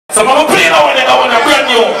play that one, that one brand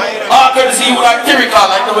new. All good to see you like lyrical,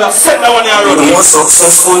 like the way I said that one here. The more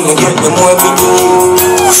successful you get, the more we do.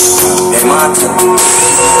 They matter.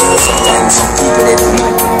 Sometimes some people they do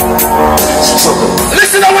struggle.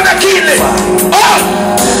 Listen to what I keep it.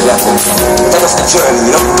 That's the journey,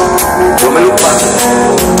 you know. When I look back,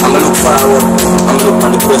 I'm gonna look forward. I'm gonna look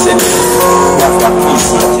on the present. We have that peace.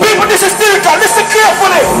 People, this is lyrical. Listen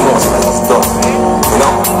carefully. Most of it's done. You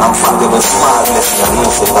know, I'm finding the smartness and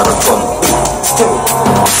most of the fun. Still.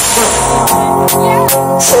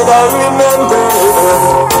 Said I remember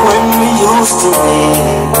when we used to be.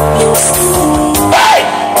 Hey!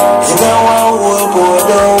 You know I would go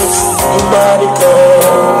down in body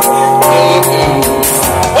girl.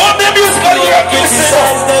 All the musical here,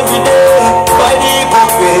 Criticized every day by the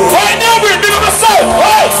hypocrite. Why never big of myself?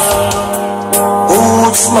 Why? Who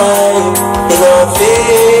would smile in our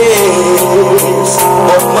face?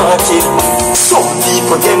 But magic. Some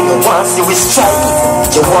people them no want see we strive.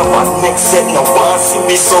 You want what next set no want see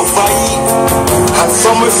we survive. And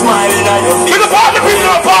some will smile in your face. With the part of people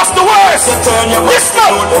who pass the worst. You turn your back to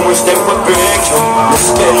them, wish them would break you. You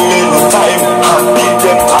spend little time and build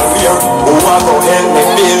them career. Who want to help me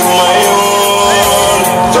build my own?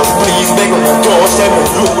 Just please beg them, don't send me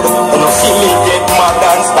rude. And don't see me get mad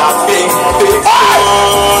and start big stone.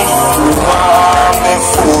 You want me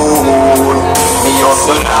fool, me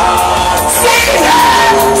also not.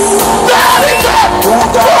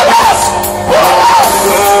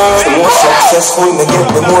 The more successful we get,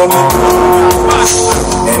 the more we do.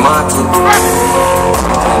 Hey Martin,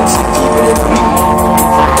 some people they do.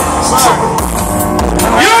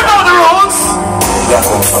 You know the rules. That's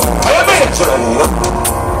what I'm journey, you know.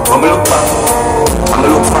 When we look back, I'm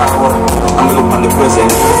gonna look forward, I'm gonna look on the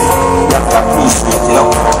present. You have to appreciate, you know.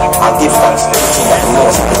 And give thanks to everything that the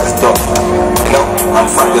most has done. You know, I'm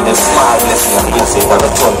finding the smartness and the most of the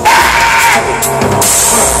fun.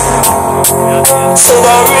 Said I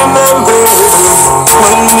remember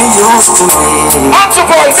when we used to be. Answer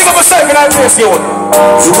boy, think of a second I race you. You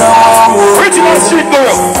know, original street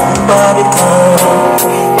girl.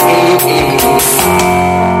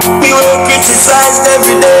 We were criticized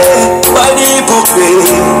every day by the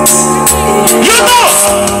hypocrites. You know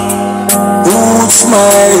who would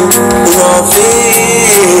smile in our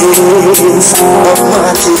face? But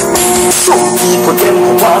magic. Some people them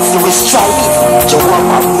who want to we strive. You want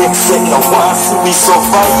what next set no want to we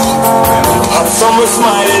survive. And some will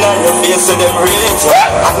smile in your face so them rage.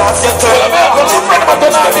 And as you turn around, you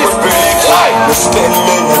will break. We spend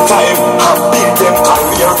many time and build them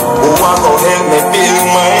career. Who want to help me build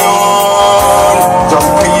my own? Just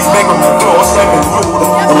please beg on the close, let me rude.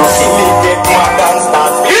 And you see me get mad and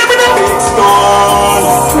start big stone.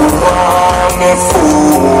 You want me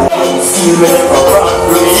fool. Feel me like a rock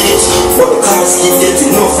reach. But the cars keep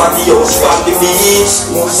getting enough of the house from the beach.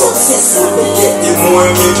 More successful we get, the more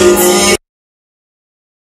we believe.